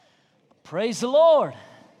Praise the Lord.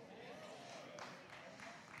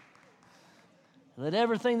 Let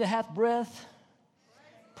everything that hath breath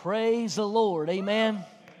praise the Lord. Amen.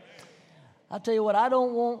 I tell you what, I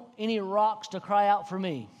don't want any rocks to cry out for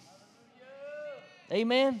me.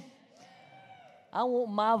 Amen. I want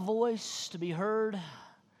my voice to be heard.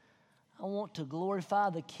 I want to glorify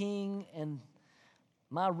the King and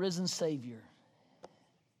my risen Savior.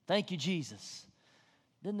 Thank you, Jesus.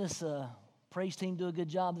 Didn't this praise team do a good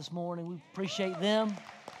job this morning? We appreciate them.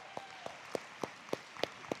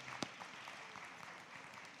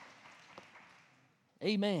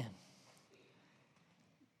 Amen.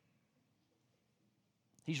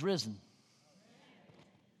 He's risen.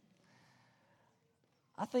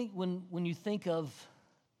 I think when you think of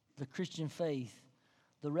the Christian faith,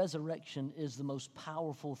 the resurrection is the most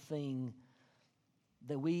powerful thing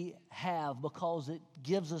that we have because it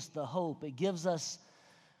gives us the hope. It gives us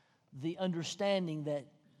the understanding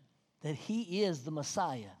that He is the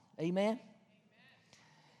Messiah. Amen?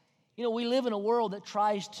 You know, we live in a world that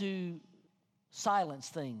tries to silence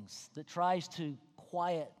things, that tries to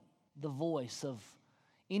quiet the voice of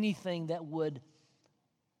anything that would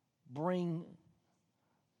bring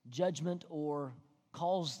judgment or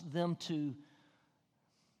cause them to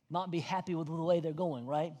not be happy with the way they're going,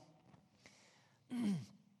 right?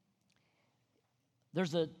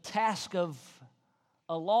 There's a task of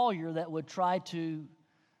a lawyer that would try to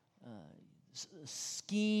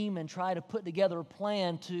scheme and try to put together a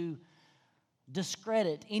plan to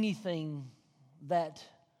discredit anything that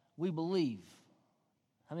we believe.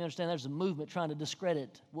 How many understand there's a movement trying to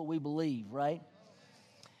discredit what we believe, right?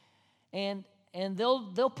 And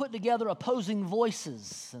they'll put together opposing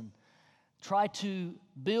voices and try to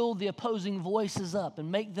build the opposing voices up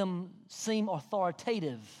and make them seem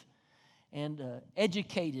authoritative and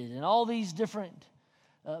educated and all these different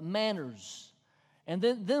manners. And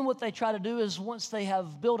then what they try to do is once they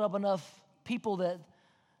have built up enough people that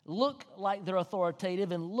look like they're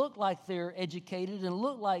authoritative and look like they're educated and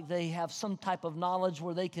look like they have some type of knowledge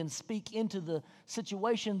where they can speak into the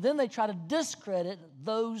situation, then they try to discredit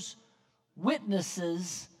those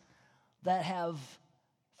witnesses that have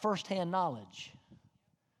firsthand knowledge.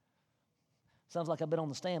 Sounds like I've been on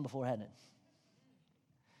the stand before, hasn't it?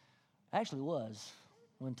 Actually was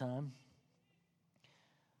one time.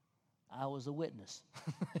 I was a witness.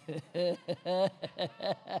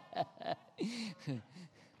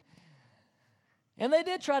 And they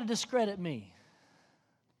did try to discredit me.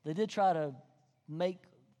 They did try to make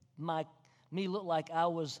me look like I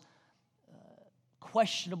was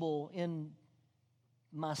questionable in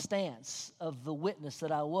my stance of the witness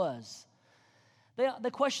that I was. They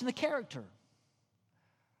questioned the character.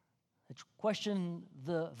 They questioned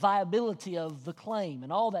the viability of the claim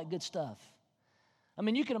and all that good stuff. I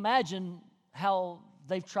mean, you can imagine how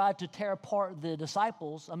they've tried to tear apart the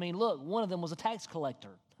disciples. I mean, look, one of them was a tax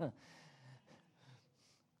collector.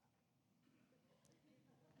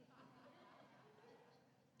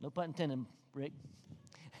 No pun intended, Rick.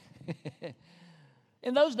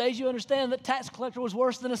 In those days, you understand that tax collector was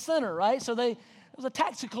worse than a sinner, right? So it was a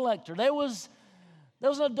tax collector. There was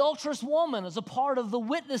an adulterous woman as a part of the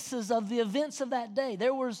witnesses of the events of that day.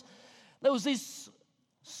 There was these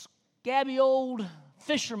scabby old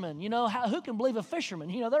fishermen. You know, who can believe a fisherman?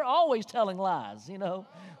 You know, they're always telling lies, you know.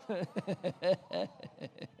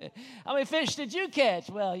 How many fish did you catch?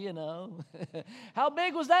 Well, you know. How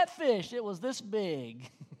big was that fish? It was this big.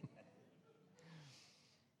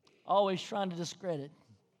 Always trying to discredit.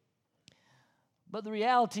 But the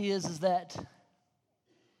reality is that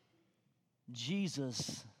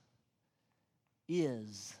Jesus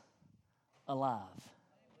is alive.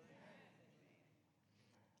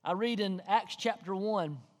 I read in Acts chapter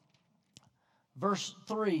 1, verse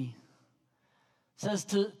 3, says,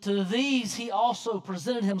 to these he also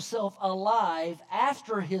presented himself alive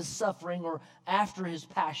after his suffering or after his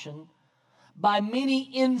passion by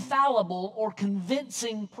many infallible or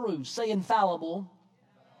convincing proofs. Say infallible,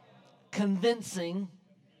 convincing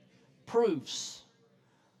proofs.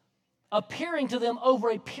 Appearing to them over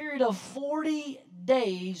a period of 40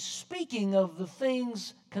 days, speaking of the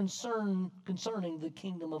things concerning the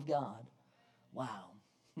kingdom of God. Wow.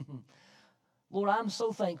 Lord, I'm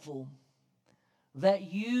so thankful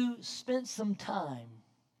that you spent some time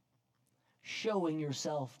showing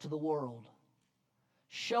yourself to the world,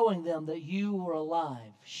 showing them that you were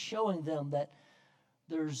alive, showing them that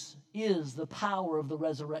there is the power of the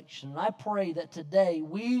resurrection. And I pray that today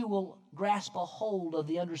we will grasp a hold of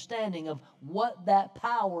the understanding of what that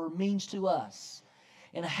power means to us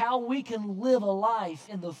and how we can live a life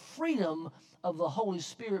in the freedom of the Holy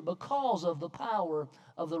Spirit because of the power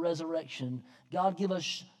of the resurrection. God, give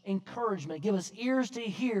us encouragement. Give us ears to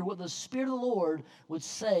hear what the Spirit of the Lord would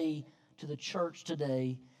say to the church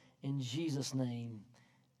today. In Jesus' name,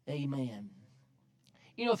 amen.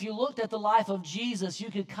 You know, if you looked at the life of Jesus,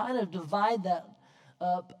 you could kind of divide that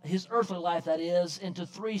up, his earthly life, that is, into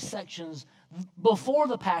three sections. Before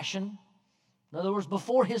the passion, in other words,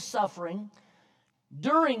 before his suffering,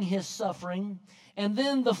 during his suffering, and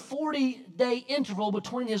then the 40-day interval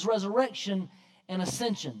between his resurrection and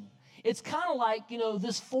ascension. It's kind of like, you know,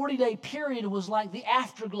 this 40-day period was like the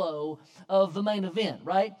afterglow of the main event,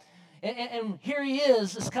 right? And here he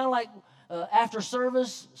is. It's kind of like after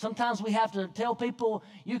service, sometimes we have to tell people,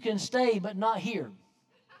 you can stay, but not here.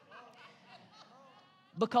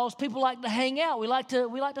 Because people like to hang out. We like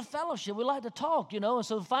to fellowship. We like to talk, you know. And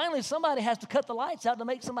so finally somebody has to cut the lights out to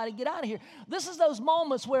make somebody get out of here. This is those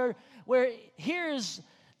moments where here is,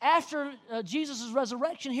 after Jesus'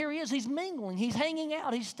 resurrection, here he is. He's mingling. He's hanging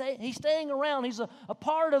out. He's staying around. He's a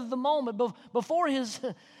part of the moment. Before his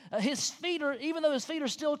feet are, even though his feet are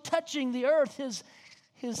still touching the earth, his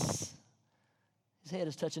head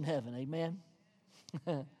is touching heaven. Amen?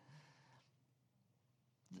 The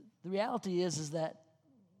reality is that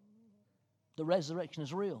the resurrection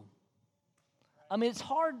is real. I mean, it's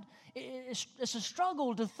hard. It's a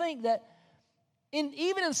struggle to think that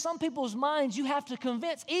even in some people's minds, you have to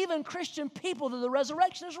convince even Christian people that the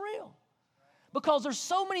resurrection is real. Because there's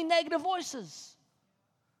so many negative voices.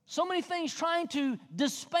 So many things trying to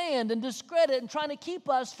disband and discredit and trying to keep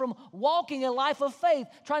us from walking a life of faith,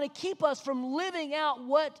 trying to keep us from living out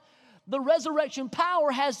what the resurrection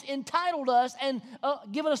power has entitled us and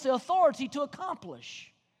given us the authority to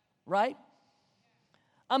accomplish, right?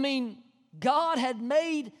 I mean, God had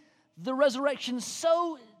made the resurrection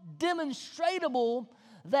so demonstratable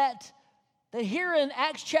that here in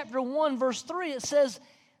Acts chapter 1, verse 3, it says,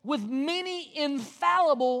 with many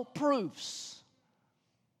infallible proofs.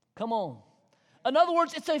 Come on. In other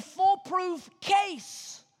words, it's a foolproof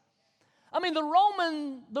case. I mean, the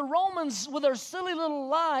Romans, with their silly little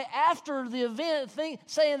lie after the event,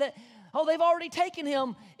 saying that, oh, they've already taken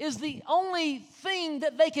him, is the only thing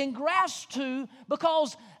that they can grasp to,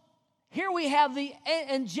 because here we have the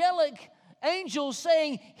angelic angels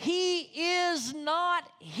saying, he is not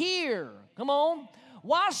here. Come on.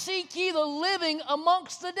 Why seek ye the living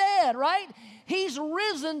amongst the dead, right? He's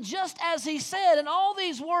risen just as he said, and all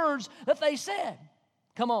these words that they said.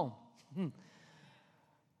 Come on.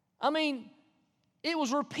 I mean, it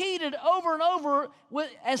was repeated over and over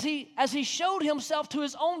as he showed himself to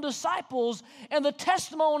his own disciples, and the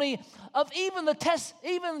testimony of even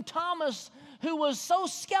Thomas, who was so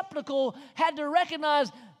skeptical, had to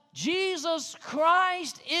recognize Jesus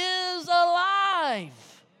Christ is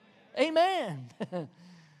alive. Amen.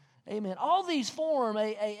 Amen. All these form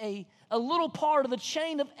a little part of the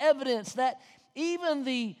chain of evidence that even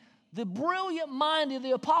the brilliant mind of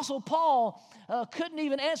the Apostle Paul couldn't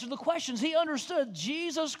even answer the questions. He understood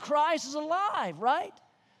Jesus Christ is alive, right?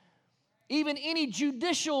 Even any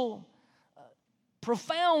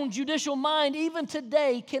profound judicial mind, even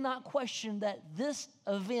today, cannot question that this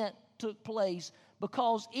event took place,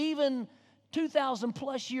 because even 2,000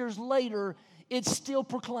 plus years later, it's still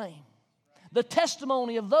proclaimed. The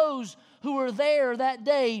testimony of those who were there that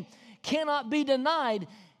day cannot be denied.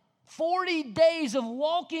 40 days of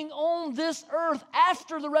walking on this earth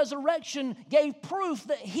after the resurrection gave proof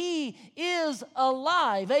that he is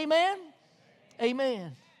alive. Amen?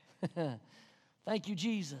 Amen. Thank you,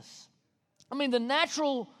 Jesus. I mean, the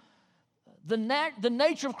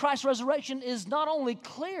nature of Christ's resurrection is not only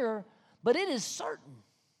clear, but it is certain.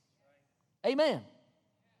 Amen.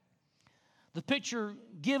 The picture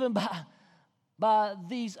given by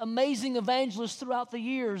these amazing evangelists throughout the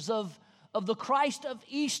years of the Christ of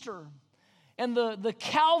Easter and the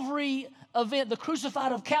Calvary event, the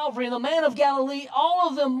crucified of Calvary and the man of Galilee, all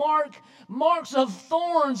of them marks of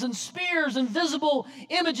thorns and spears and visible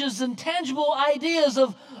images and tangible ideas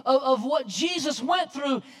of what Jesus went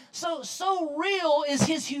through. So real is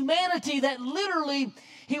his humanity that literally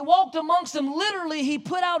he walked amongst them. Literally, he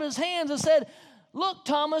put out his hands and said, look,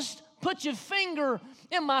 Thomas, put your finger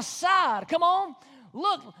in my side. Come on.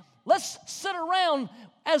 Look, let's sit around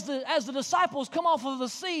as the disciples come off of the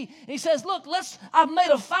sea. He says, look, I've made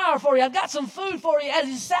a fire for you. I've got some food for you. As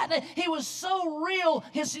he sat there, he was so real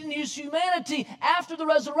in his humanity after the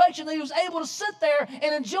resurrection that he was able to sit there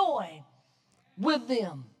and enjoy with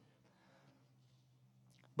them.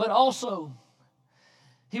 But also,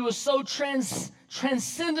 he was so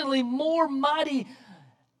transcendently more mighty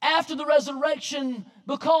after the resurrection,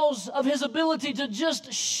 because of his ability to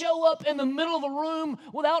just show up in the middle of a room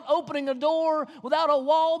without opening a door, without a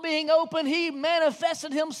wall being open, he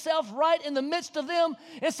manifested himself right in the midst of them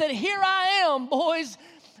and said, "Here I am, boys.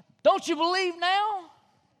 Don't you believe now?"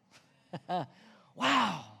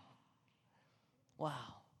 Wow.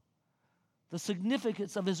 Wow. The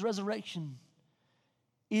significance of his resurrection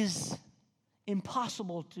is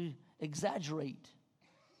impossible to exaggerate.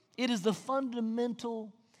 It is the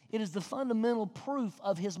fundamental proof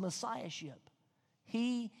of his messiahship.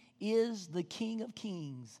 He is the King of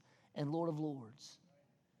kings and Lord of lords.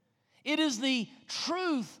 It is the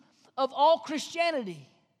truth of all Christianity.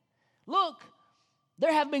 Look,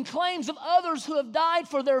 there have been claims of others who have died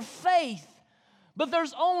for their faith, but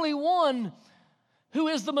there's only one who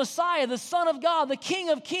is the Messiah, the Son of God, the King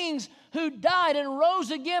of kings, who died and rose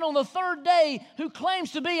again on the third day, who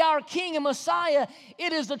claims to be our King and Messiah.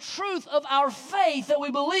 It is the truth of our faith that we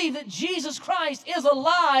believe that Jesus Christ is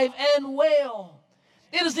alive and well.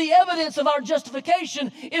 It is the evidence of our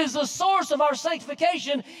justification. It is the source of our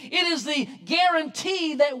sanctification. It is the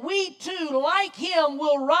guarantee that we too, like him,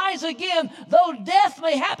 will rise again, though death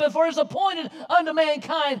may happen, for it is appointed unto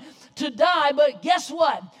mankind to die. But guess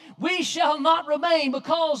what? We shall not remain,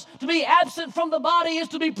 because to be absent from the body is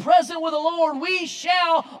to be present with the Lord. We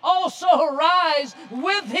shall also rise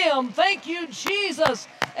with him. Thank you, Jesus.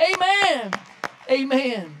 Amen.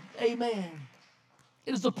 Amen. Amen.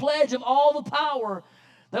 It is the pledge of all the power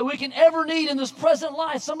that we can ever need in this present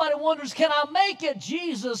life. Somebody wonders, can I make it?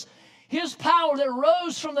 Jesus, his power that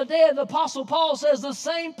rose from the dead, the Apostle Paul says the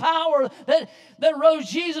same power that rose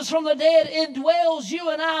Jesus from the dead indwells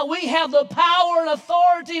you and I. We have the power and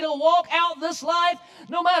authority to walk out this life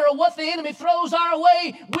no matter what the enemy throws our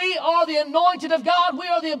way. We are the anointed of God. We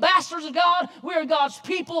are the ambassadors of God. We are God's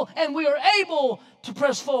people, and we are able to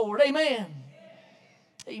press forward. Amen.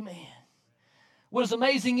 Amen. What is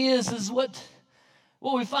amazing is what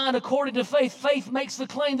we find according to faith. Faith makes the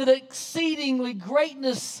claim that exceedingly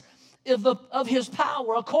greatness of his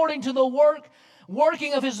power, according to the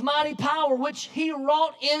working of his mighty power, which he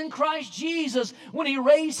wrought in Christ Jesus when he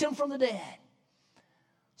raised him from the dead.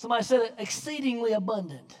 Somebody said exceedingly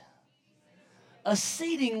abundant.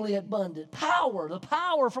 Exceedingly abundant. Power, the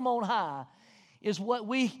power from on high, is what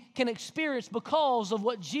we can experience because of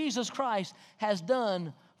what Jesus Christ has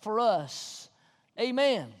done for us.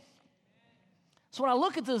 Amen. So when I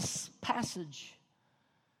look at this passage,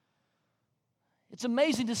 it's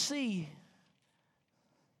amazing to see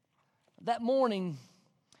that morning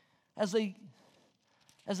as they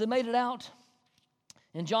made it out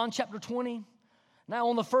in John chapter 20. Now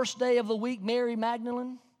on the first day of the week, Mary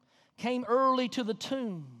Magdalene came early to the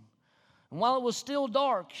tomb, and while it was still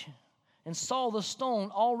dark, and saw the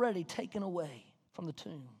stone already taken away from the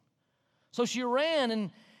tomb. So she ran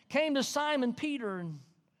and came to Simon Peter and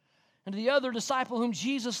to the other disciple whom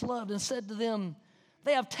Jesus loved, and said to them,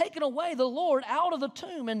 "They have taken away the Lord out of the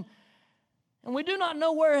tomb, and we do not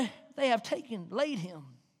know where they have laid him."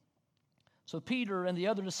 So Peter and the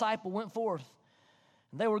other disciple went forth,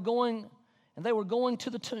 and they were going to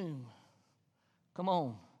the tomb. Come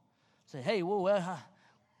on. Say, "Hey, whoa,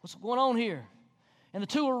 what's going on here?" And the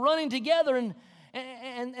two were running together,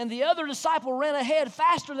 and the other disciple ran ahead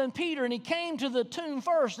faster than Peter, and he came to the tomb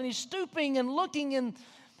first, and he's stooping and looking, and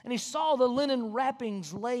he saw the linen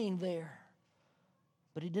wrappings laying there,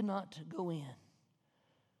 but he did not go in.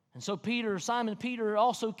 And so Simon Peter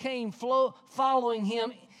also came following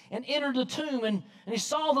him, and entered the tomb, and he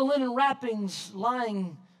saw the linen wrappings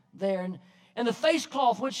lying there, and the face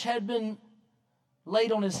cloth which had been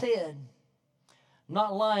laid on his head,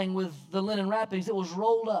 not lying with the linen wrappings. It was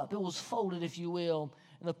rolled up. It was folded, if you will,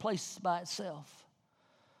 in the place by itself.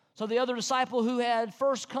 So the other disciple who had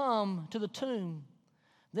first come to the tomb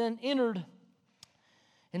then entered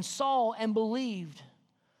and saw and believed,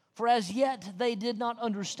 for as yet they did not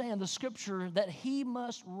understand the scripture that he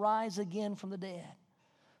must rise again from the dead.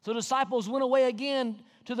 So the disciples went away again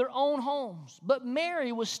to their own homes. But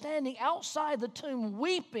Mary was standing outside the tomb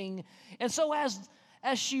weeping. And so as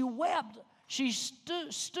she wept, she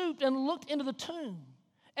stooped and looked into the tomb.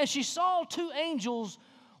 And she saw two angels,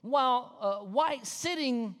 white,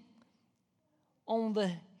 sitting on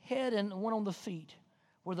the head and one on the feet,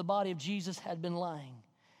 where the body of Jesus had been lying.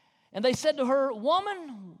 And they said to her,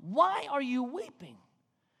 "Woman, why are you weeping?"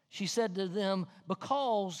 She said to them,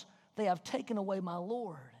 "Because they have taken away my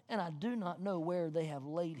Lord, and I do not know where they have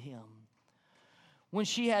laid him." When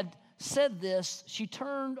she had said this, she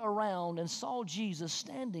turned around and saw Jesus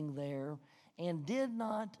standing there, and did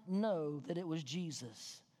not know that it was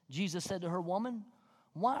Jesus. Jesus said to her, "Woman,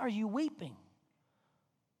 why are you weeping?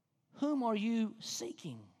 Whom are you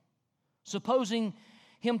seeking?" Supposing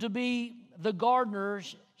him to be the gardener,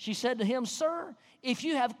 she said to him, Sir, if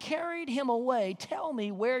you have carried him away, tell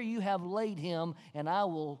me where you have laid him, and I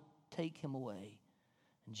will take him away.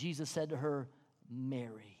 And Jesus said to her,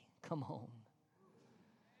 Mary. Come on.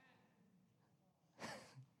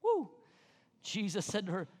 Woo. Jesus said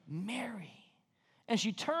to her, Mary. And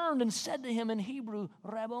she turned and said to him in Hebrew,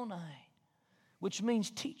 Rabboni, which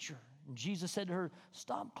means teacher. And Jesus said to her,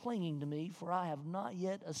 Stop clinging to me, for I have not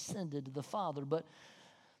yet ascended to the Father, but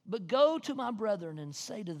go to my brethren and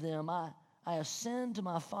say to them, I ascend to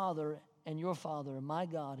my Father and your Father, and my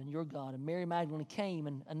God and your God. And Mary Magdalene came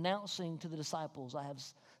and announcing to the disciples, I have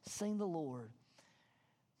seen the Lord,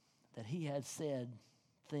 that he had said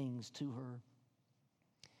things to her.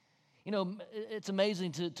 You know, it's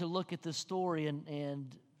amazing to look at this story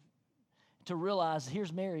and to realize,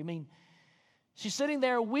 here's Mary. I mean, she's sitting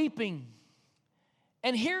there weeping,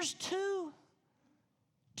 and here's two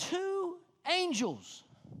angels.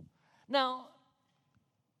 Now,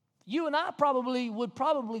 you and I would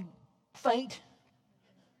probably faint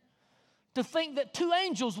to think that two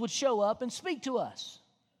angels would show up and speak to us,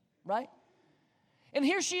 right? And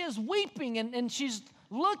here she is weeping, and she's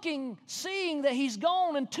looking, seeing that he's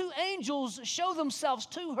gone, and two angels show themselves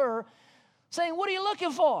to her, saying, What are you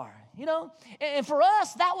looking for? You know, and for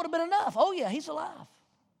us, that would have been enough. Oh, yeah, he's alive.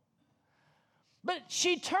 But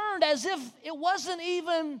she turned as if it wasn't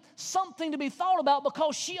even something to be thought about,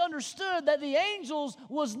 because she understood that the angels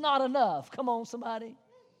was not enough. Come on, somebody.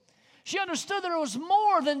 She understood that there was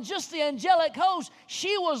more than just the angelic host.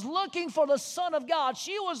 She was looking for the Son of God.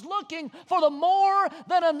 She was looking for the more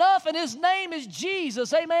than enough, and his name is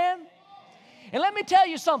Jesus. Amen? And let me tell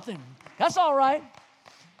you something. That's all right.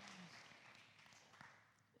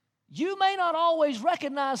 You may not always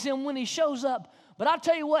recognize him when he shows up, but I'll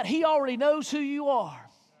tell you what, he already knows who you are.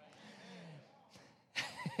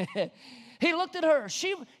 He looked at her.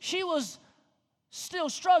 She was still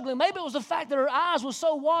struggling. Maybe it was the fact that her eyes were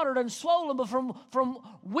so watered and swollen, but from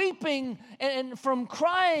weeping and from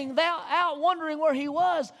crying out, wondering where he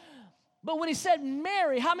was. But when he said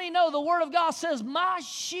Mary, how many know the Word of God says, My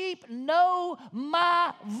sheep know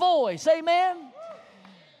my voice? Amen?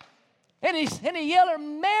 And he yelled at her,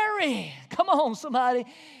 Mary. Come on, somebody.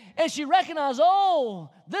 And she recognized, oh,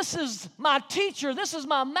 this is my teacher. This is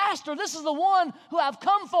my master. This is the one who I've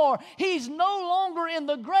come for. He's no longer in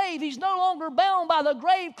the grave. He's no longer bound by the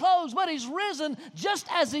grave clothes, but he's risen just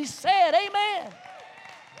as he said. Amen.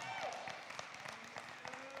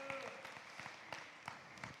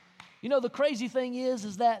 You know, the crazy thing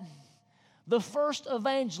is that the first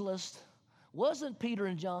evangelist wasn't Peter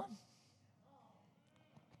and John.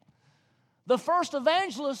 The first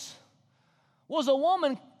evangelist was a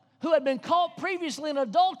woman who had been caught previously in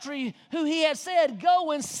adultery, who he had said,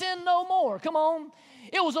 Go and sin no more. Come on.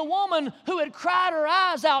 It was a woman who had cried her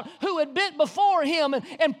eyes out, who had bent before him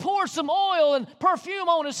and poured some oil and perfume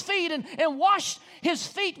on his feet and washed his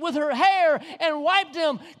feet with her hair and wiped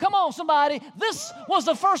them. Come on, somebody. This was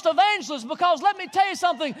the first evangelist, because let me tell you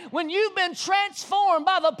something. When you've been transformed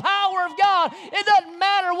by the power of God, it doesn't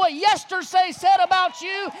matter what yesterday said about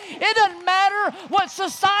you. It doesn't matter what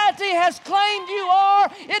society has claimed you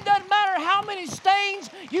are. It doesn't matter how many stains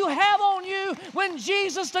you have on you. When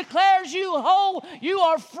Jesus declares you whole, you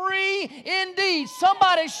are free indeed.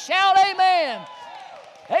 Somebody shout amen.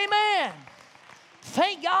 Amen.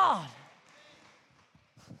 Thank God.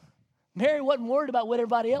 Mary wasn't worried about what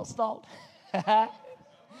everybody else thought.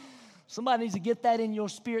 Somebody needs to get that in your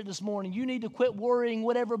spirit this morning. You need to quit worrying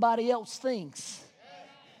what everybody else thinks.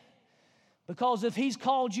 Because if he's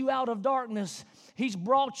called you out of darkness, he's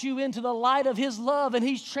brought you into the light of his love, and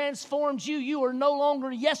he's transformed you. You are no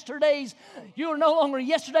longer yesterday's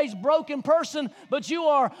broken person, but you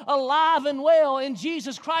are alive and well in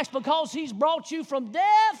Jesus Christ, because he's brought you from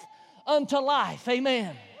death unto life.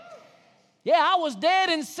 Amen. Yeah, I was dead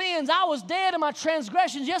in sins. I was dead in my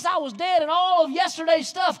transgressions. Yes, I was dead in all of yesterday's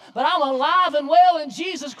stuff, but I'm alive and well in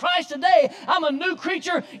Jesus Christ today. I'm a new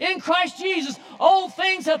creature in Christ Jesus. Old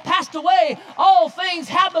things have passed away. All things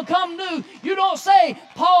have become new. You don't say,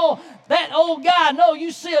 Paul, that old guy. No, you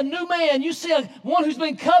see a new man. You see one who's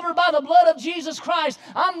been covered by the blood of Jesus Christ.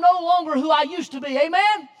 I'm no longer who I used to be.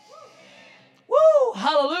 Amen? Woo!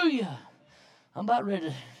 Hallelujah. I'm about ready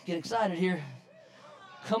to get excited here.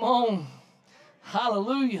 Come on.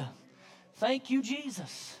 Hallelujah. Thank you,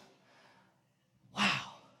 Jesus.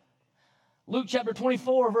 Wow. Luke chapter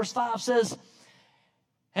 24, verse 5 says,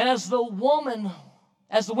 And as the women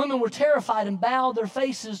were terrified and bowed their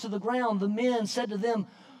faces to the ground, the men said to them,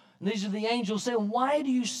 and these are the angels saying, Why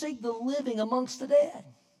do you seek the living amongst the dead?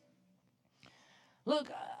 Look,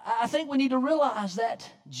 I think we need to realize that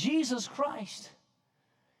Jesus Christ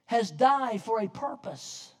has died for a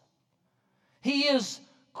purpose. He is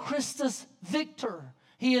Christus Victor.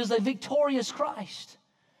 He is a victorious Christ.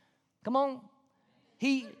 Come on.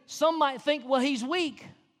 Some might think, well, he's weak.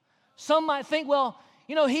 Some might think, well,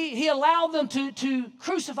 he allowed them to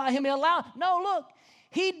crucify him. No, look,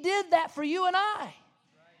 he did that for you and I.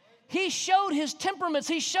 He showed his temperaments.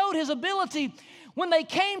 He showed his ability when they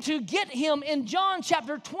came to get him in John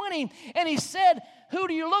chapter 20, and he said, who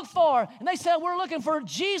do you look for? And they said, we're looking for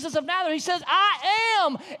Jesus of Nazareth. He says, I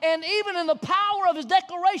am. And even in the power of his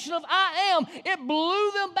declaration of I am, it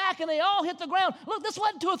blew them back and they all hit the ground. Look, this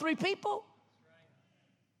wasn't 2 or 3 people.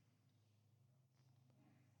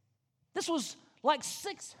 This was like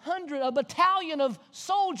 600, a battalion of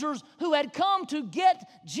soldiers who had come to get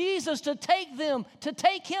Jesus, to take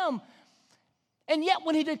him. And yet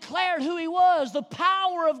when he declared who he was, the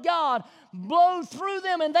power of God blew through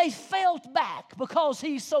them and they fell back because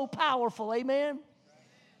he's so powerful. Amen?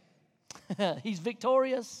 He's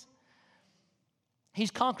victorious.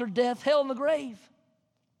 He's conquered death, hell, and the grave.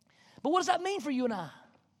 But what does that mean for you and I?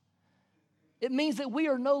 It means that we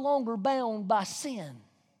are no longer bound by sin.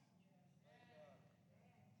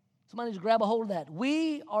 Somebody needs to grab a hold of that.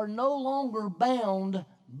 We are no longer bound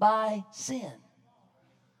by sin.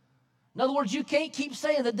 In other words, you can't keep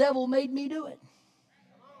saying the devil made me do it.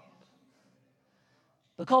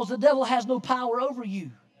 Because the devil has no power over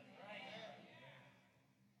you.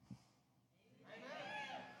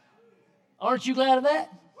 Aren't you glad of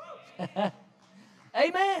that?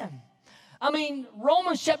 Amen. I mean,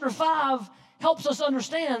 Romans chapter 5 helps us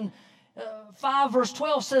understand. 5 verse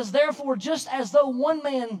 12 says, therefore, just as though one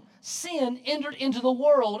man sin entered into the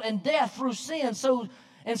world, and death through sin, so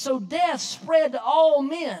death spread to all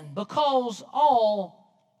men because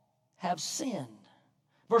all have sinned.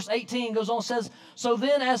 Verse 18 goes on, says, so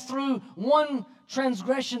then as through one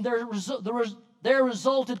transgression there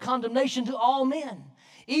resulted condemnation to all men,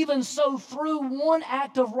 even so through one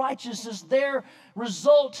act of righteousness there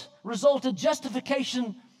resulted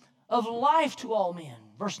justification of life to all men.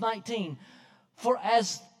 Verse 19, for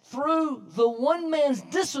as through the one man's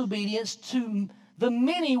disobedience to the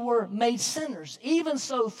many were made sinners, even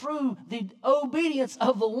so through the obedience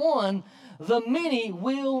of the one, the many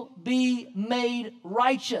will be made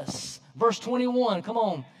righteous. Verse 21, come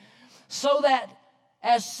on. So that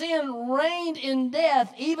as sin reigned in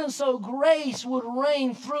death, even so grace would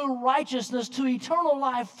reign through righteousness to eternal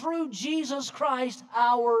life through Jesus Christ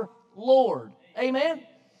our Lord. Amen?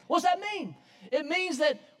 What's that mean? It means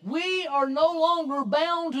that we are no longer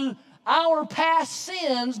bound to our past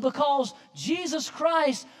sins because Jesus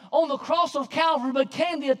Christ on the cross of Calvary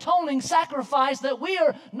became the atoning sacrifice, that we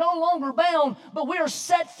are no longer bound, but we are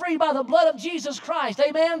set free by the blood of Jesus Christ.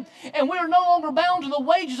 Amen? And we are no longer bound to the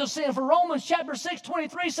wages of sin. For Romans chapter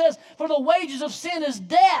 6:23 says, for the wages of sin is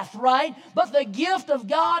death, right? But the gift of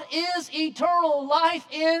God is eternal life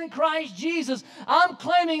in Christ Jesus. I'm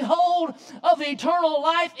claiming hold of the eternal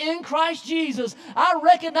life in Christ Jesus. I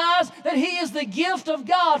recognize that He is the gift of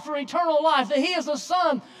God for eternal life, that He is the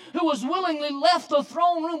Son who was willingly left the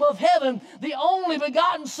throne room of heaven, the only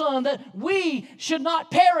begotten Son, that we should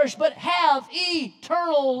not perish but have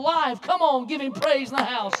eternal life. Come on, give Him praise in the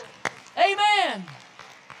house. Amen.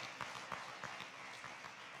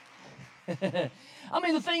 I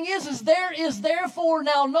mean, the thing is there is therefore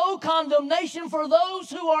now no condemnation for those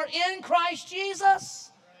who are in Christ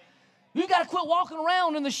Jesus. You've got to quit walking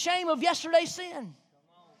around in the shame of yesterday's sin,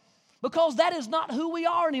 because that is not who we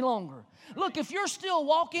are any longer. Look, if you're still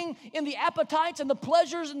walking in the appetites and the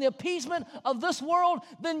pleasures and the appeasement of this world,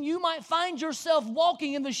 then you might find yourself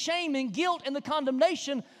walking in the shame and guilt and the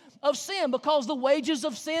condemnation of sin, because the wages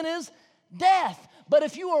of sin is death. But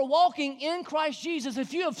if you are walking in Christ Jesus,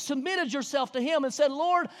 if you have submitted yourself to Him and said,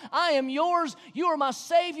 Lord, I am yours, you are my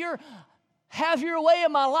Savior, have your way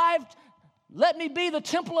in my life, let me be the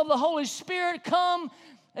temple of the Holy Spirit, come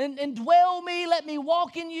and dwell me, let me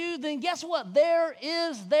walk in you, then guess what? There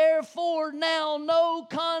is therefore now no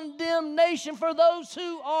condemnation for those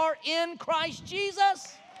who are in Christ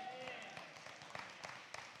Jesus.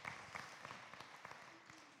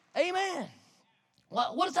 Amen.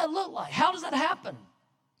 What does that look like? How does that happen?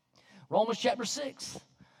 Romans chapter 6,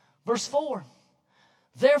 verse 4.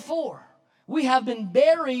 Therefore, we have been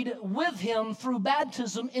buried with Him through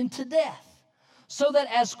baptism into death, so that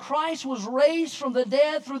as Christ was raised from the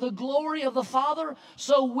dead through the glory of the Father,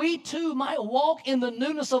 so we too might walk in the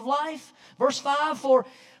newness of life. Verse 5, for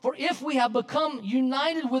if we have become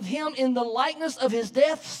united with Him in the likeness of His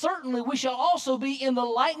death, certainly we shall also be in the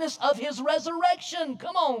likeness of His resurrection.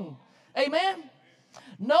 Come on. Amen.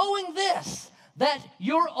 Knowing this, that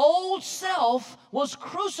your old self was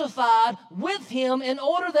crucified with him in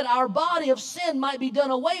order that our body of sin might be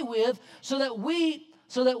done away with, so that we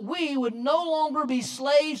would no longer be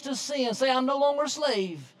slaves to sin. Say, I'm no longer a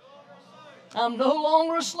slave. I'm no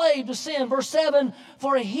longer a slave to sin. Verse 7,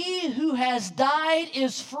 for he who has died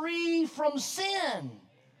is free from sin.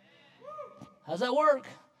 How's that work?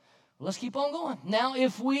 Let's keep on going. Now,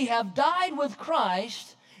 if we have died with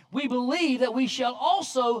Christ, we believe that we shall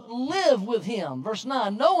also live with him. Verse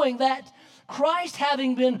 9, knowing that Christ,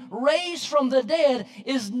 having been raised from the dead,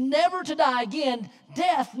 is never to die again.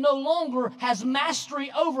 Death no longer has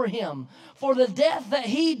mastery over him. For the death that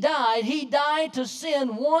he died to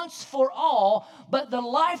sin once for all. But the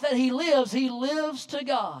life that he lives to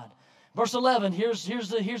God. Verse 11, here's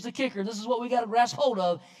the kicker. This is what we got to grasp hold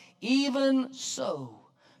of. Even so,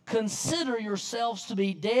 consider yourselves to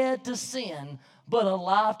be dead to sin, but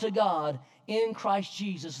alive to God in Christ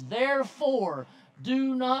Jesus. Therefore,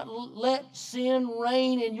 do not let sin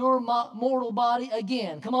reign in your mortal body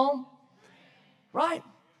again. Come on. Right?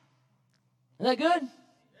 Isn't that good?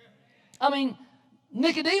 I mean,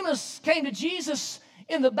 Nicodemus came to Jesus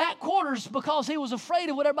in the back quarters because he was afraid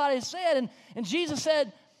of what everybody said. And Jesus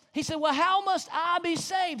said, well, how must I be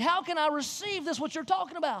saved? How can I receive this, what you're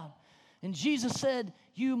talking about? And Jesus said,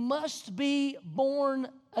 you must be born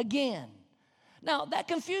again. Now, that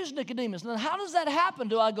confused Nicodemus. Now, how does that happen?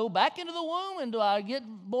 Do I go back into the womb and do I get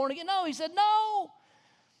born again? No, he said, no.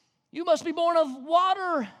 You must be born of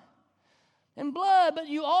water and blood, but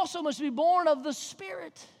you also must be born of the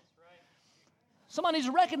Spirit. Somebody needs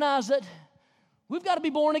to recognize that we've got to be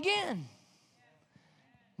born again.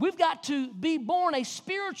 We've got to be born a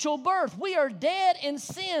spiritual birth. We are dead in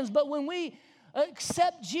sins, but when we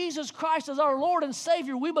accept Jesus Christ as our Lord and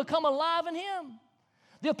Savior, we become alive in him.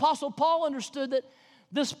 The Apostle Paul understood that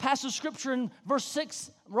this passage of Scripture in verse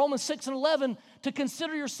 6, Romans 6 and 11, to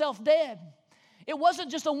consider yourself dead. It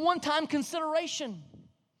wasn't just a one-time consideration.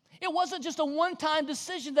 It wasn't just a one-time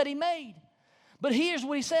decision that he made. But here's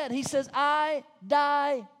what he said. He says, I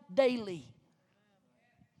die daily.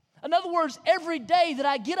 In other words, every day that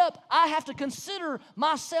I get up, I have to consider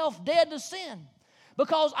myself dead to sin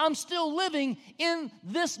because I'm still living in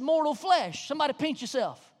this mortal flesh. Somebody pinch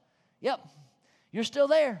yourself. Yep. You're still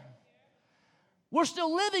there. We're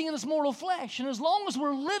still living in this mortal flesh. And as long as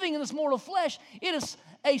we're living in this mortal flesh, it is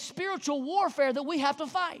a spiritual warfare that we have to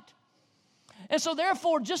fight. And so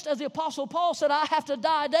therefore, just as the Apostle Paul said, I have to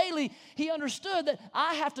die daily, he understood that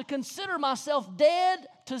I have to consider myself dead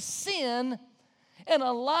to sin and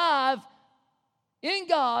alive in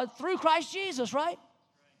God through Christ Jesus, right?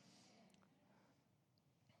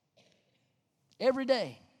 Every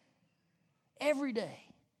day.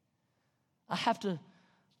 I have to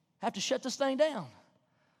shut this thing down.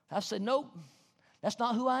 I've said, nope, that's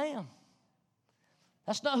not who I am.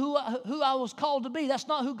 That's not who I was called to be. That's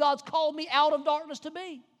not who God's called me out of darkness to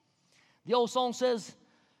be. The old song says,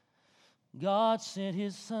 God sent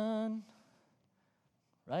his son,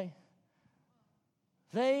 right?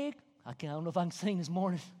 I don't know if I can sing this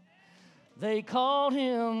morning. They called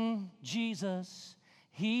him Jesus.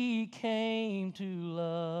 He came to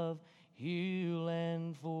love, heal,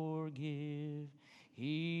 and forgive.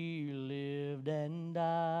 He lived and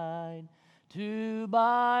died to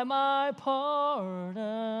buy my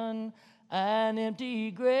pardon. An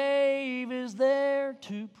empty grave is there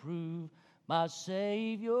to prove my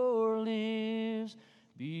Savior lives.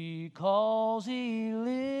 Because he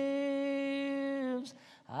lives,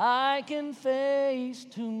 I can face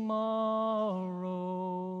tomorrow.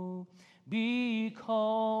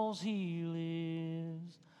 Because he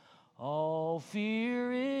lives, all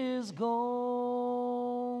fear is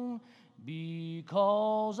gone.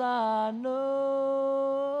 Because I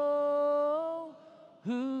know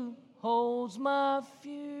who holds my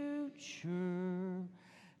future,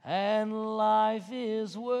 and life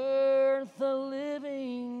is worth the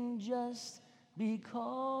living just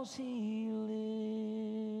because he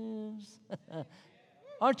lives.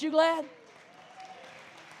 Aren't you glad?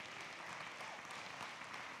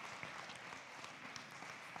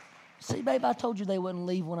 See, babe, I told you they wouldn't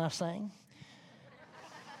leave when I sang.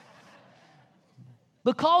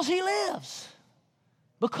 Because he lives.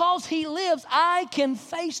 Because he lives, I can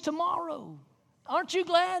face tomorrow. Aren't you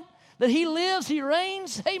glad that he lives, he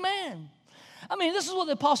reigns? Amen. I mean, this is what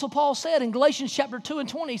the Apostle Paul said in Galatians chapter 2 and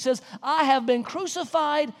 20. He says, I have been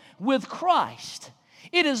crucified with Christ.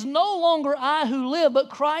 It is no longer I who live, but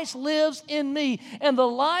Christ lives in me. And the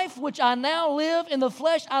life which I now live in the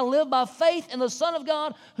flesh, I live by faith in the Son of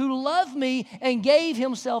God who loved me and gave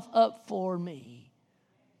himself up for me.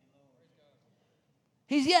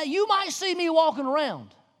 You might see me walking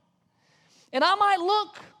around. And I might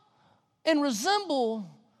look and resemble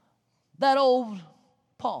that old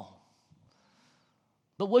Paul.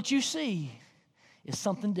 But what you see is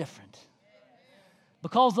something different.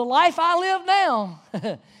 Because the life I live now,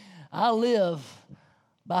 I live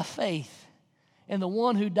by faith in the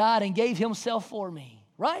one who died and gave himself for me.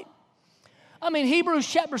 Right? I mean, Hebrews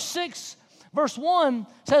chapter 6, verse 1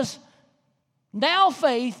 says, now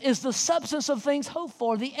faith is the substance of things hoped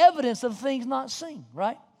for, the evidence of things not seen.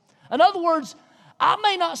 Right? In other words, I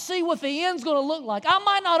may not see what the end's going to look like. I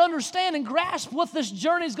might not understand and grasp what this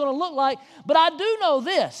journey is going to look like, but I do know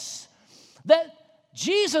this, that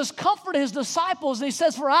Jesus comforted his disciples, and he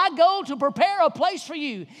says, for I go to prepare a place for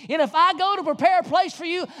you. And if I go to prepare a place for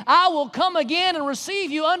you, I will come again and receive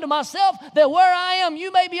you unto myself, that where I am,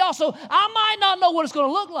 you may be also. I might not know what it's going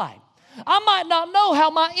to look like. I might not know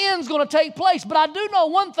how my end's going to take place, but I do know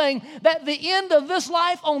one thing, that the end of this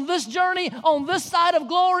life, on this journey, on this side of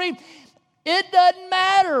glory, it doesn't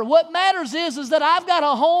matter. What matters is that I've got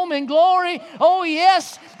a home in glory. Oh,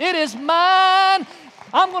 yes, it is mine.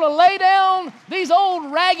 I'm going to lay down these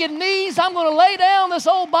old ragged knees. I'm going to lay down this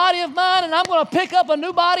old body of mine, and I'm going to pick up a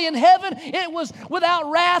new body in heaven. It was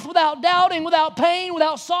without wrath, without doubting, without pain,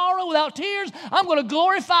 without sorrow, without tears. I'm going to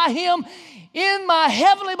glorify him in my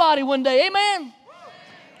heavenly body one day. Amen?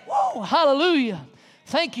 Whoa, hallelujah.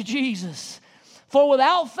 Thank you, Jesus. For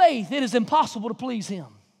without faith, it is impossible to please him.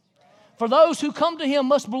 For those who come to him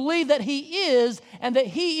must believe that he is, and that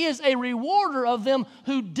he is a rewarder of them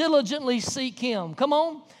who diligently seek him. Come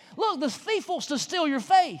on. Look, the thief wants to steal your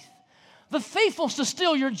faith. The thief wants to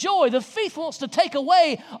steal your joy. The thief wants to take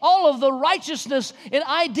away all of the righteousness and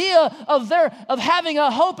idea of having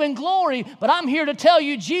a hope and glory. But I'm here to tell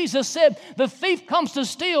you, Jesus said, the thief comes to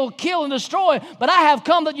steal, kill, and destroy. But I have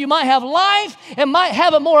come that you might have life and might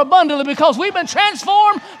have it more abundantly, because we've been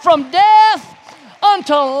transformed from death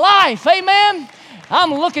unto life. Amen.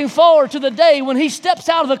 I'm looking forward to the day when he steps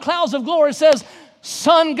out of the clouds of glory and says,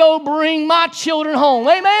 son, go bring my children home.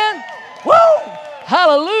 Amen. Woo!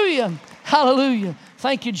 Hallelujah. Hallelujah.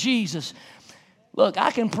 Thank you, Jesus. Look,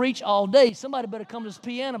 I can preach all day. Somebody better come to this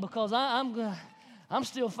piano, because I'm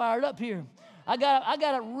still fired up here. I got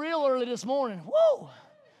it real early this morning. Woo!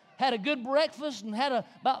 Had a good breakfast and had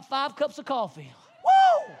about 5 cups of coffee.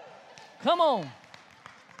 Woo! Come on.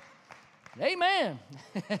 Amen.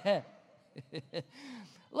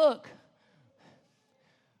 Look,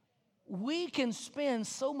 we can spend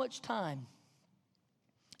so much time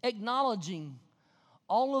acknowledging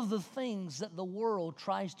all of the things that the world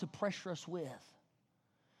tries to pressure us with.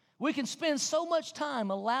 We can spend so much time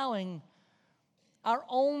allowing our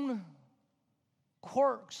own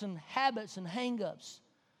quirks and habits and hang-ups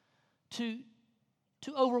to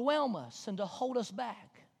overwhelm us and to hold us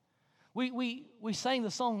back. We sang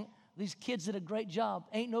the song, these kids did a great job.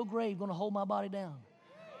 Ain't no grave going to hold my body down.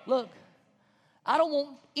 Look, I don't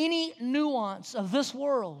want any nuance of this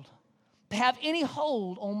world to have any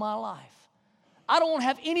hold on my life. I don't want to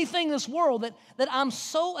have anything in this world that I'm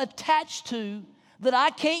so attached to that I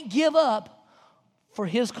can't give up for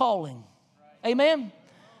his calling. Amen?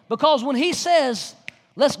 Because when he says,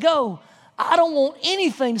 let's go, I don't want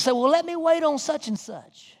anything to say, well, let me wait on such and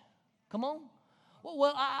such. Come on.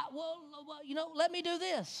 Well, let me do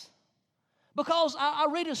this. Because I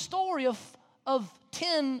read a story of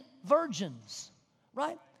 10 virgins,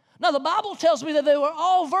 right? Now, the Bible tells me that they were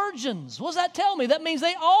all virgins. What does that tell me? That means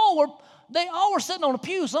they all were sitting on a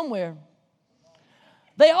pew somewhere.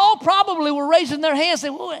 They all probably were raising their hands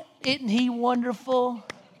saying, well, isn't he wonderful?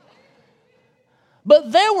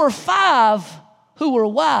 But there were 5 who were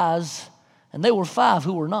wise, and there were 5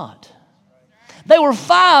 who were not. There were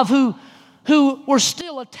 5 who were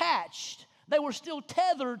still attached. They were still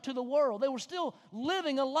tethered to the world. They were still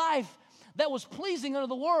living a life that was pleasing unto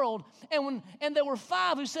the world. And there were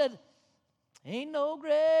 5 who said, ain't no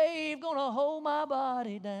grave gonna hold my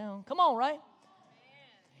body down. Come on, right?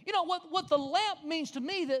 You know, what the lamp means to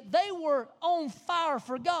me, that they were on fire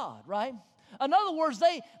for God, right? In other words,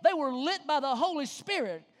 they were lit by the Holy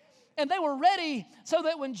Spirit. And they were ready so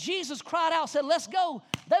that when Jesus cried out, said, let's go,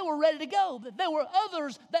 they were ready to go. There were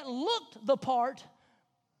others that looked the part,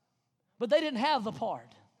 but they didn't have the part.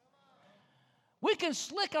 We can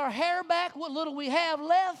slick our hair back, what little we have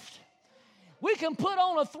left. We can put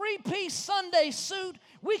on a 3-piece Sunday suit.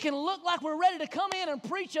 We can look like we're ready to come in and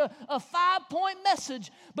preach a 5-point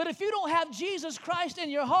message. But if you don't have Jesus Christ in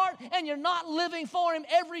your heart and you're not living for him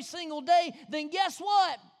every single day, then guess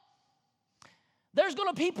what? There's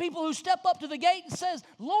going to be people who step up to the gate and says,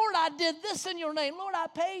 Lord, I did this in your name. Lord, I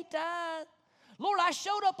paid tithe. Lord, I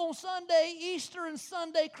showed up on Sunday, Easter, and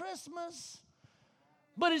Sunday, Christmas.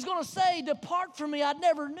 But he's going to say, depart from me, I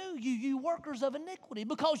never knew you, you workers of iniquity.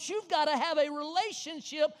 Because you've got to have a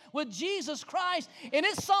relationship with Jesus Christ, and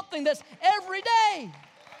it's something that's every day.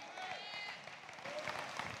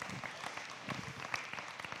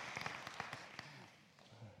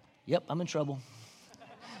 Yep, I'm in trouble.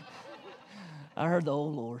 I heard the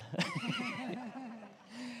old Lord.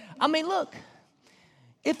 I mean, look,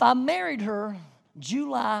 if I married her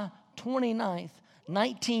July 29th,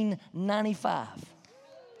 1995,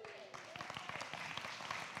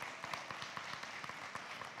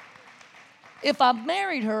 if I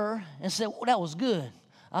married her and said, well, that was good,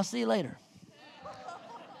 I'll see you later.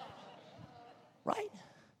 Right?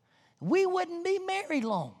 We wouldn't be married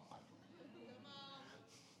long.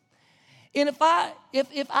 And if I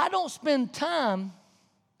don't spend time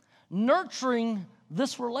nurturing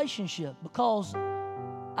this relationship, because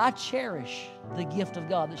I cherish the gift of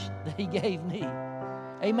God that He gave me.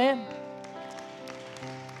 Amen?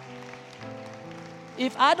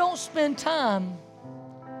 If I don't spend time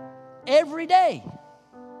every day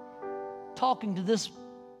talking to this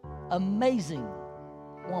amazing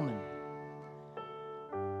woman,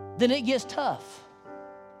 then it gets tough.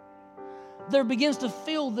 There begins to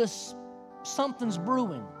feel this something's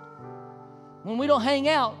brewing. When we don't hang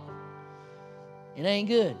out, it ain't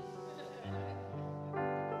good.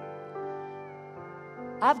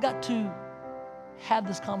 I've got to have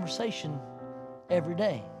this conversation every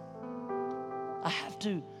day. I have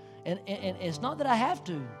to. And it's not that I have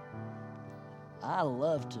to. I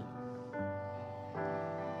love to.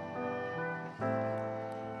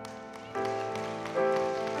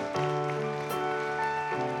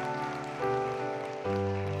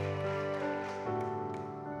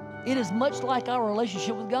 It is much like our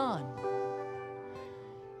relationship with God.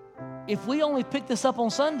 If we only pick this up on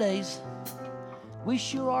Sundays, we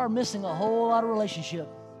sure are missing a whole lot of relationship.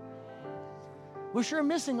 We're sure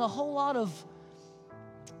missing a whole lot of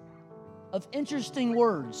interesting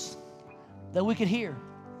words that we could hear.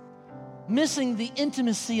 Missing the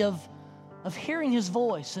intimacy of hearing His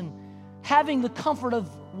voice and having the comfort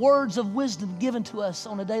of words of wisdom given to us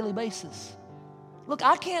on a daily basis. Look,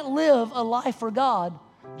 I can't live a life for God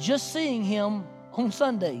just seeing Him on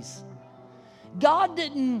Sundays. God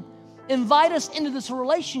didn't invite us into this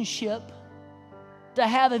relationship to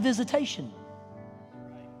have a visitation.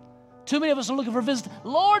 Too many of us are looking for visit.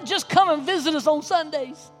 Lord, just come and visit us on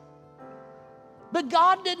Sundays. But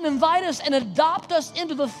God didn't invite us and adopt us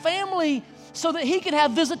into the family so that He could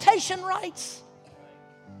have visitation rights.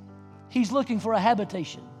 He's looking for a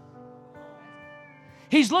habitation.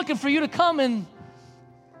 He's looking for you to come and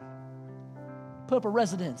put up a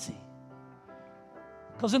residency.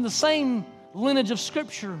 Because in the same lineage of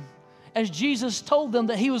Scripture, as Jesus told them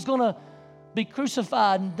that He was going to be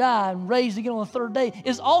crucified and die and raised again on the third day,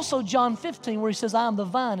 is also John 15, where He says, I am the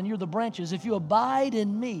vine and you're the branches. If you abide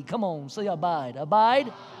in me, come on, say abide.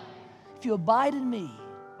 Abide. If you abide in me,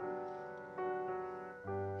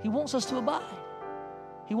 He wants us to abide.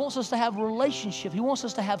 He wants us to have a relationship. He wants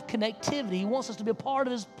us to have connectivity. He wants us to be a part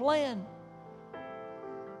of His plan.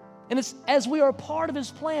 And it's as we are a part of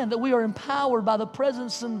His plan that we are empowered by the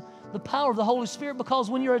presence and the power of the Holy Spirit, because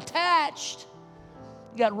when you're attached,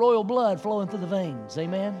 you got royal blood flowing through the veins.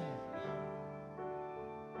 Amen?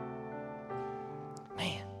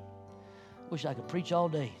 Man, wish I could preach all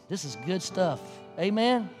day. This is good stuff.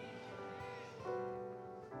 Amen?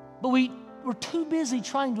 But we're too busy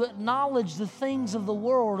trying to acknowledge the things of the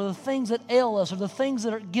world, or the things that ail us, or the things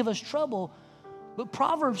that give us trouble. But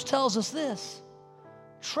Proverbs tells us this: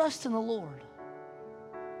 trust in the Lord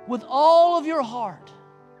with all of your heart.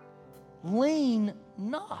 Lean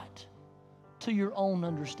not to your own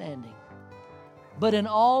understanding, but in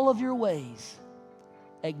all of your ways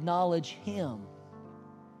acknowledge Him.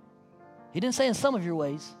 He didn't say in some of your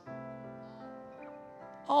ways.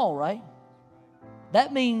 All right.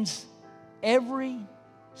 That means every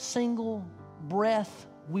single breath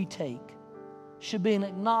we take should be an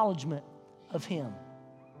acknowledgement of Him.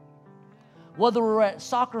 Whether we're at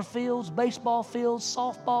soccer fields, baseball fields,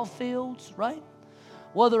 softball fields, right?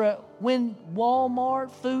 Whether at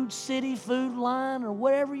Walmart, Food City, Food Line, or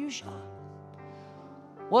wherever you shop.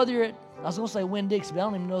 Whether you're at, I was going to say Winn-Dixie, but I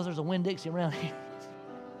don't even know if there's a Winn-Dixie around here.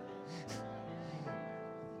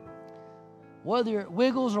 Whether you're at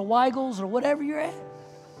Wiggles or Weigels or whatever you're at,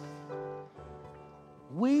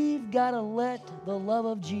 we've got to let the love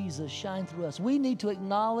of Jesus shine through us. We need to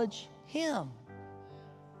acknowledge Him.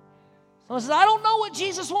 Someone says, I don't know what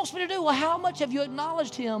Jesus wants me to do. Well, how much have you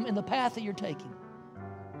acknowledged Him in the path that you're taking?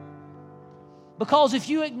 Because if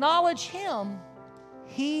you acknowledge Him,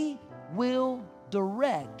 He will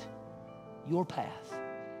direct your path.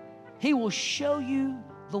 He will show you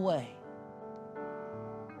the way.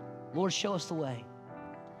 Lord, show us the way.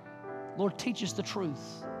 Lord, teach us the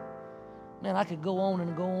truth. Man, I could go on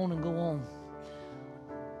and go on and go on.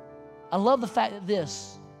 I love the fact that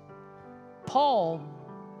Paul,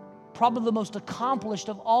 probably the most accomplished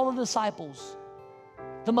of all the disciples,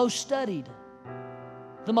 the most studied,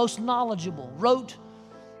 the most knowledgeable,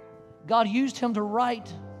 God used him to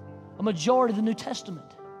write a majority of the New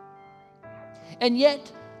Testament. And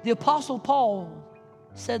yet, the Apostle Paul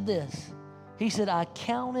said this. He said, I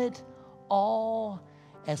count it all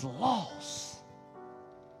as loss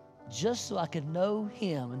just so I could know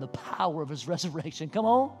Him and the power of His resurrection. Come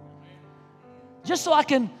on. Just so I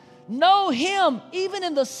can know Him even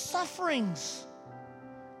in the sufferings.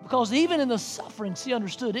 Because even in the sufferings, he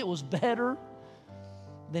understood it was better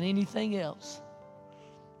than anything else.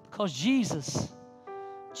 Because Jesus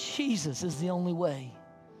is the only way.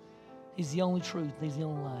 He's the only truth. He's the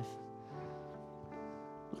only life.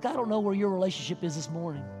 Look, I don't know where your relationship is this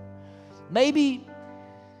morning. Maybe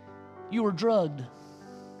you were drugged.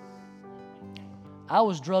 I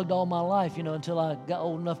was drugged all my life, until I got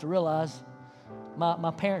old enough to realize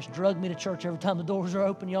my parents drugged me to church every time the doors are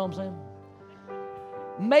open. You know what I'm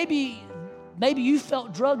saying? Maybe you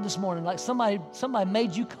felt drugged this morning, like somebody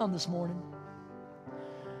made you come this morning.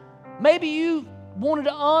 Maybe you wanted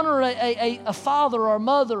to honor a father or a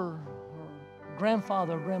mother or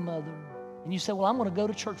grandfather or grandmother, and you said, well, I'm going to go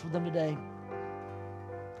to church with them today.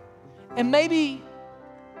 And maybe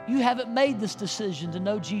you haven't made this decision to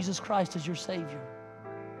know Jesus Christ as your Savior.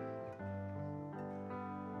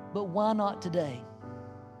 But why not today?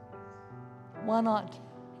 Why not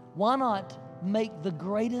make the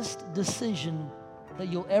greatest decision that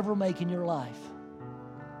you'll ever make in your life?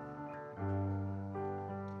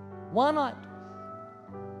 Why not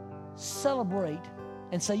celebrate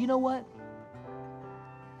and say, you know what?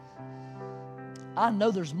 I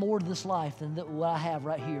know there's more to this life than what I have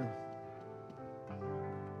right here.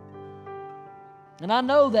 And I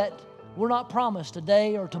know that we're not promised a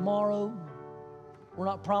day or tomorrow. We're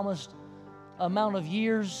not promised an amount of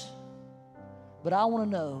years. But I want to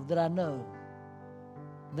know that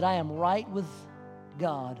I am right with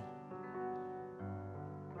God.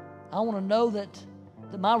 I want to know that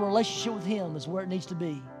my relationship with Him is where it needs to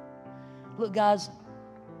be. Look, guys,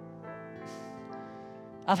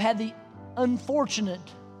 I've had the unfortunate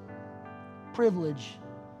privilege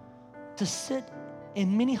to sit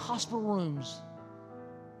in many hospital rooms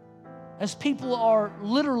as people are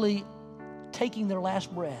literally taking their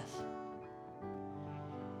last breath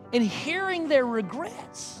and hearing their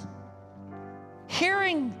regrets,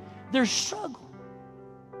 hearing their struggle.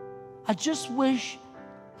 I just wish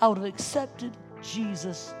I would have accepted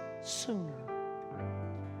Jesus sooner.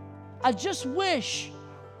 I just wish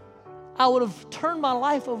I would have turned my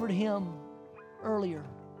life over to Him earlier.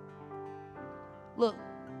 Look,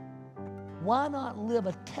 why not live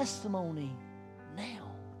a testimony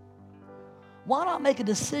now? Why not make a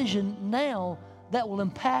decision now that will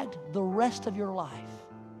impact the rest of your life?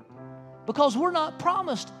 Because we're not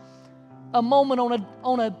promised a moment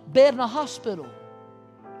on a bed in a hospital.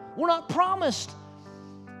 We're not promised.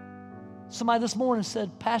 Somebody this morning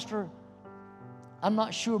said, Pastor, I'm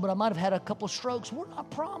not sure, but I might have had a couple of strokes. We're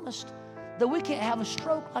not promised that we can't have a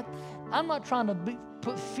stroke like that. I'm not trying to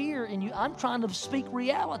put fear in you. I'm trying to speak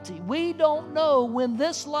reality. We don't know when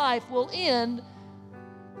this life will end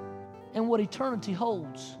and what eternity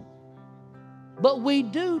holds. But we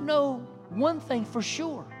do know one thing for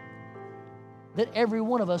sure, that every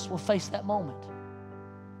one of us will face that moment.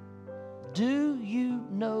 Do you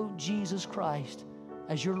know Jesus Christ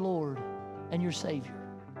as your Lord and your Savior?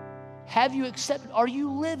 Have you accepted? Are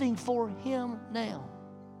you living for Him now?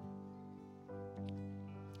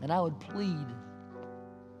 And I would plead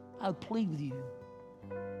with you.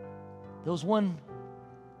 There was one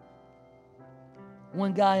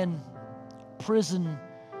guy in prison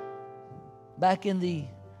back in the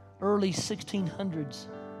early 1600s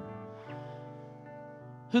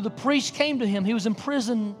who the priest came to him. He was in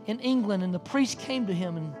prison in England, and the priest came to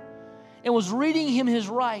him and was reading him his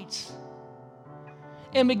rights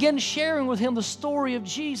and began sharing with him the story of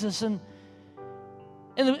Jesus. And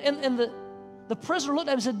the prisoner looked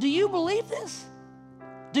at him and said, do you believe this?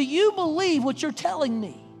 Do you believe what you're telling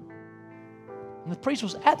me? And the priest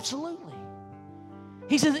was, absolutely.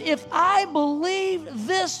 He says, if I believe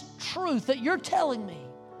this truth that you're telling me,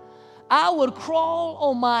 I would crawl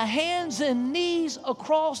on my hands and knees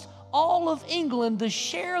across all of England to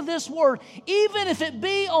share this word, even if it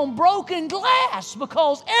be on broken glass,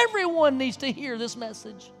 because everyone needs to hear this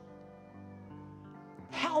message.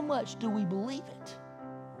 How much do we believe it?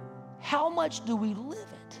 How much do we live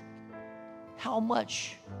it? how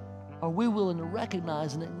much are we willing to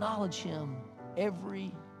recognize and acknowledge Him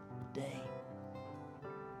every day?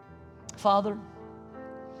 Father,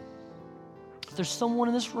 if there's someone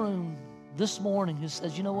in this room this morning who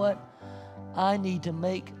says, you know what? I need to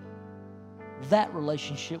make that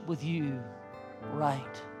relationship with you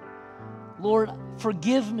right. Lord,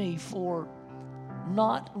 forgive me for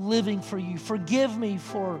not living for you. Forgive me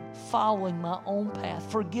for following my own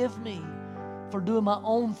path. Forgive me for doing my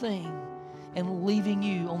own thing and leaving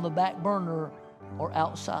you on the back burner or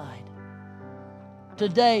outside.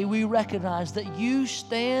 Today we recognize that you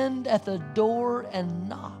stand at the door and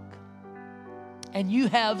knock. And you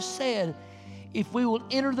have said, if we will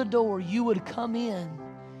enter the door, you would come in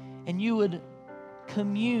and you would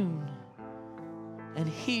commune and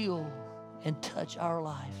heal and touch our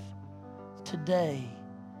life. Today,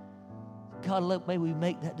 God, may we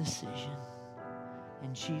make that decision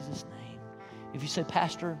in Jesus' name. If you say,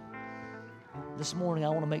 Pastor, this morning I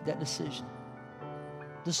want to make that decision.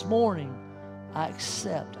 This morning I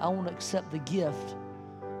want to accept the gift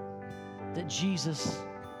that Jesus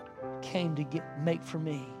came to make for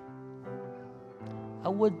me. I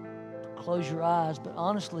would close your eyes, but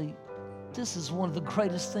honestly, this is one of the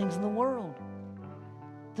greatest things in the world.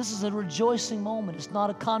 This is a rejoicing moment. It's not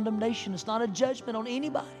a condemnation. It's not a judgment on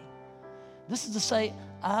anybody. This is to say,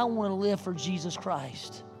 I want to live for Jesus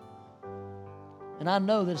Christ. And I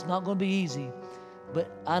know that it's not going to be easy,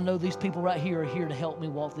 but I know these people right here are here to help me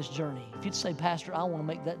walk this journey. If you'd say, Pastor, I want to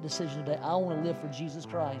make that decision today. I want to live for Jesus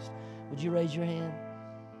Christ. Would you raise your hand?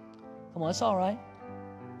 Come on, it's all right.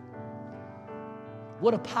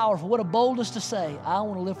 What a boldness to say, I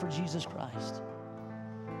want to live for Jesus Christ.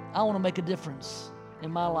 I want to make a difference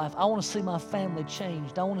in my life. I want to see my family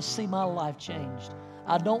changed. I want to see my life changed.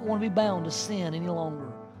 I don't want to be bound to sin any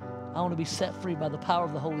longer. I want to be set free by the power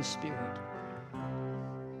of the Holy Spirit.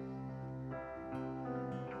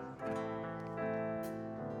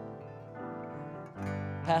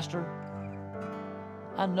 Pastor,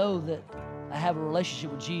 I know that I have a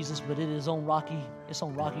relationship with Jesus, but it's on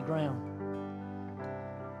rocky ground.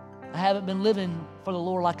 I haven't been living for the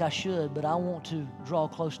Lord like I should, but I want to draw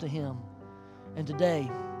close to Him. And today,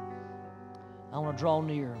 I want to draw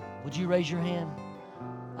near. Would you raise your hand?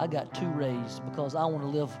 I got two raised because I want to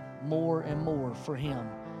live more and more for Him.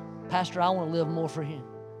 Pastor, I want to live more for Him.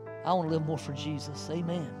 I want to live more for Jesus.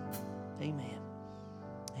 Amen. Amen.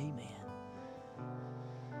 Amen.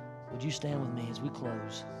 Would you stand with me as we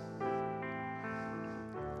close?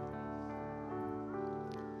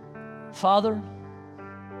 Father,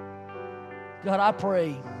 God, I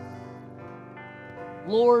pray,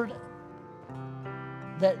 Lord,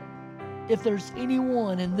 that if there's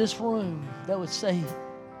anyone in this room that would say,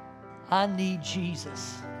 I need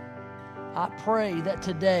Jesus, I pray that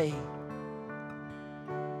today,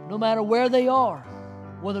 no matter where they are,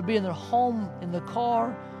 whether it be in their home, in the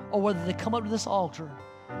car, or whether they come up to this altar,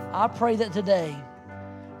 I pray that today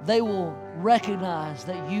they will recognize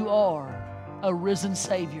that you are a risen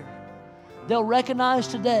Savior. They'll recognize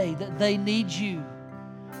today that they need you.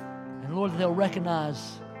 And Lord, they'll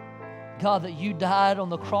recognize, God, that you died on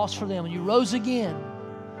the cross for them and you rose again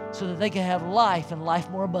so that they can have life and life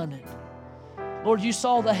more abundant. Lord, you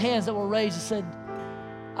saw the hands that were raised and said,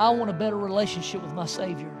 I want a better relationship with my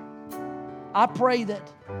Savior. I pray that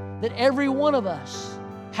every one of us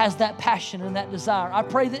has that passion and that desire. I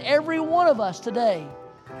pray that every one of us today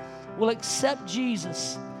will accept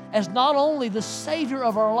Jesus as not only the Savior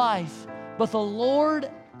of our life, but the Lord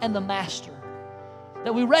and the Master.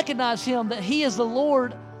 That we recognize Him, that He is the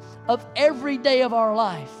Lord of every day of our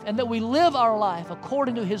life, and that we live our life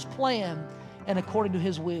according to His plan and according to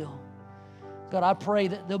His will. God, I pray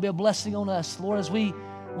that there'll be a blessing on us, Lord, as we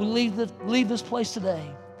leave this place today,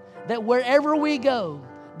 that wherever we go,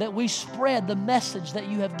 that we spread the message that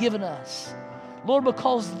you have given us. Lord,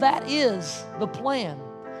 because that is the plan,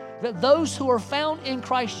 that those who are found in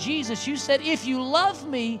Christ Jesus, you said, if you love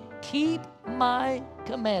me, keep my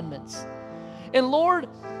commandments. And Lord,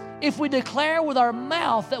 if we declare with our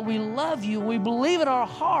mouth that we love you, we believe in our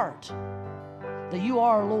heart that you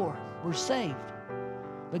are our Lord, we're saved.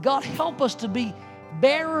 But God, help us to be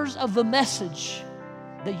bearers of the message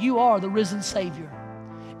that you are the risen Savior.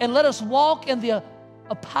 And let us walk in the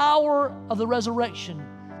power of the resurrection,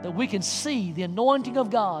 that we can see the anointing of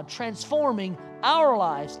God transforming our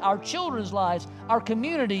lives, our children's lives, our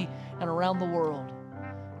community, and around the world.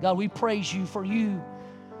 God, we praise you, for you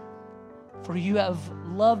have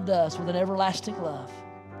loved us with an everlasting love.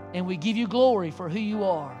 And we give you glory for who you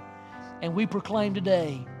are. And we proclaim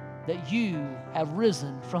today that you have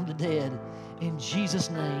risen from the dead. In Jesus'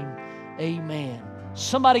 name, amen.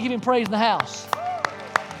 Somebody give him praise in the house.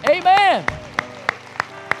 Amen.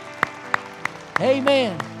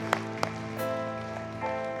 Amen.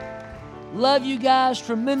 Love you guys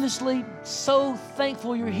tremendously. So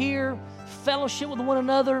thankful you're here. Fellowship with one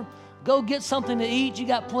another. Go get something to eat. You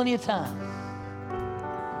got plenty of time.